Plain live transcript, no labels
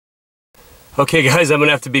Okay guys, I'm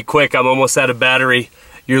gonna have to be quick. I'm almost out of battery.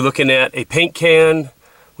 You're looking at a paint can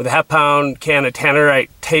with a half-pound can of Tannerite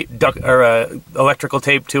tape, electrical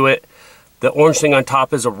tape to it. The orange thing on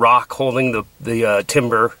top is a rock holding the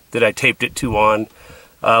timber that I taped it to on.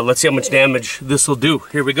 Let's see how much damage this will do.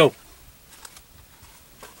 Here we go.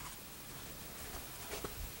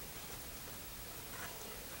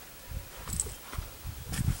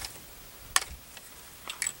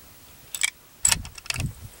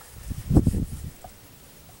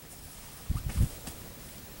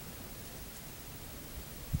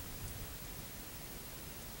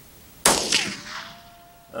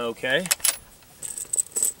 Okay.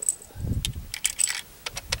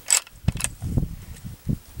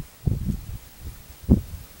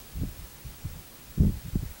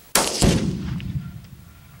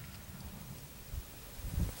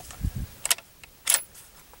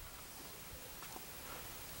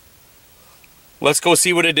 Let's go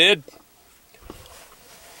see what it did.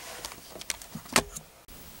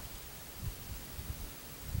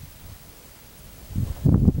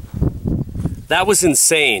 That was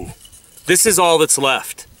insane. This is all that's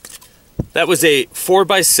left. That was a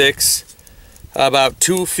 4x6, about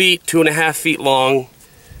 2 feet, 2.5 feet long,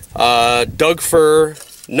 Doug fir,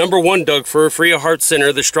 #1 Doug fir, free of heart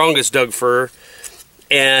center, the strongest Doug fir,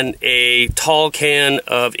 and a tall can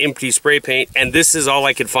of empty spray paint, and this is all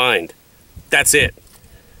I could find. That's it.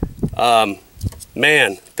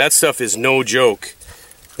 Man, that stuff is no joke.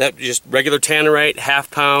 That just regular Tannerite,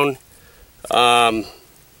 half-pound.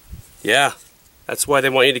 Yeah, that's why they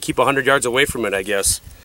want you to keep 100 yards away from it, I guess.